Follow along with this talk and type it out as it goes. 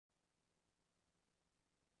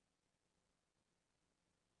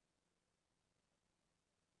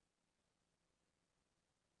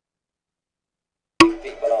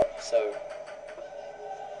So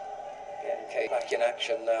Bianchessi back in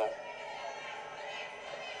action now.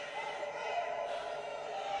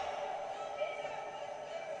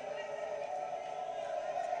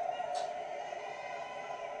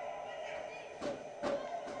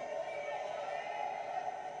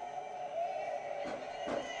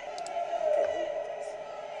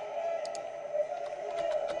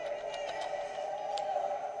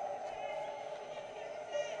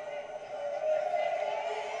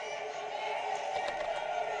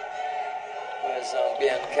 Where's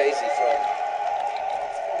Bianchessi from?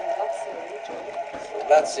 From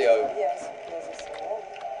Lazio. Yes,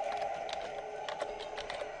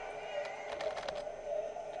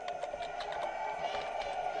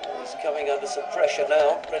 He's coming under some pressure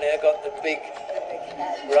now. Rinner got the big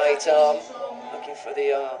right arm, looking for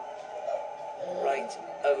the right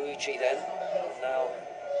Ouchi then. Now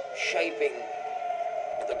shaping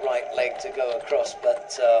the right leg to go across,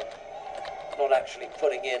 but not actually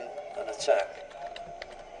putting in an attack.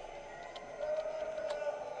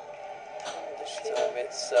 This time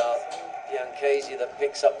it's Bianchessi that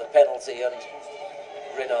picks up the penalty, and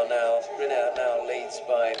Rinner now leads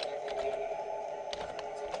by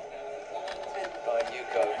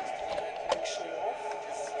Yuko.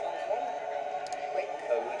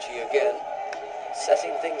 Ouchi again,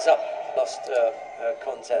 setting things up. Lost her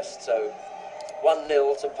contest, so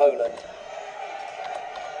 1-0 to Poland.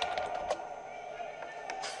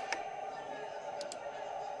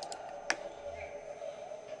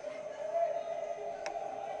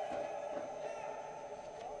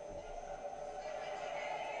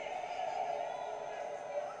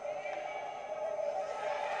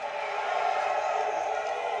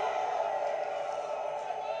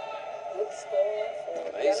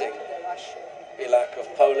 Amazing. Bilak of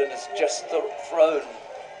Poland has just thrown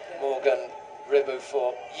Morgan Rybu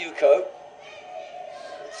for Yuko.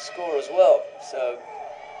 Score as well. So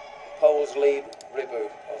Poles lead Rybu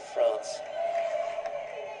of France.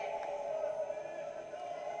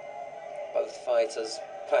 Both fighters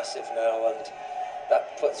passive now, and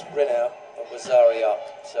that puts Rinner of Wazzari up.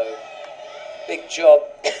 So big job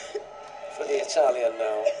for the Italian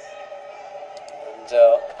now. And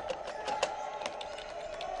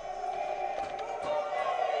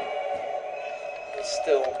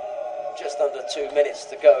still just under 2 minutes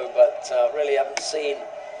to go, but really haven't seen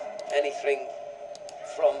anything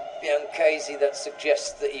from Bianchessi that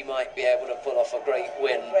suggests that he might be able to pull off a great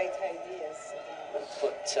win and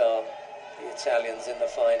put the Italians in the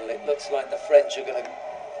final. It looks like the French are going to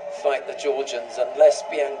fight the Georgians unless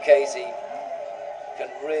Bianchessi can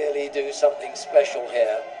really do something special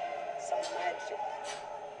here. Some magic.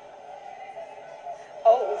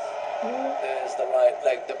 Oh. There's the right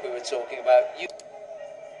leg that we were talking about.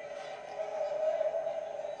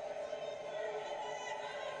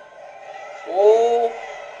 Oh,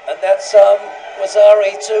 and that's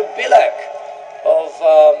Wazzari to Bilak of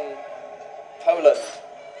Poland.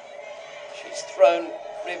 She's thrown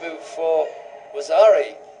Rybu for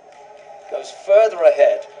Wazzari. Goes further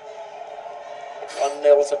ahead.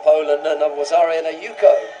 1-0 to Poland, and Wazzari and a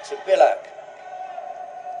Yuko to Bilak.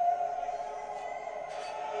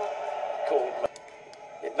 Called.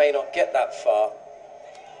 It may not get that far.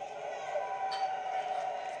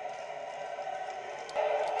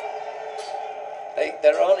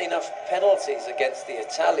 There aren't enough penalties against the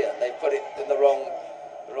Italian. They put it in the wrong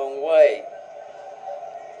way.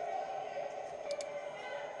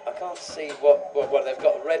 I can't see what. Well, they've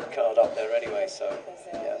got a red card up there anyway. So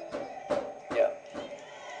yeah.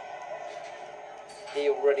 He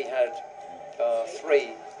already had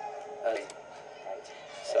 3.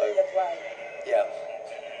 So yeah.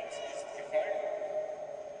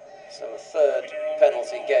 So a third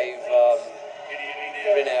penalty gave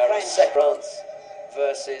Rinner a second. France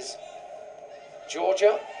versus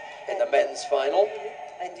Georgia in the men's final.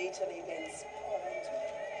 And Italy against Poland.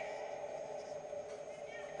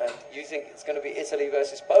 And you think it's going to be Italy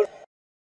versus Poland?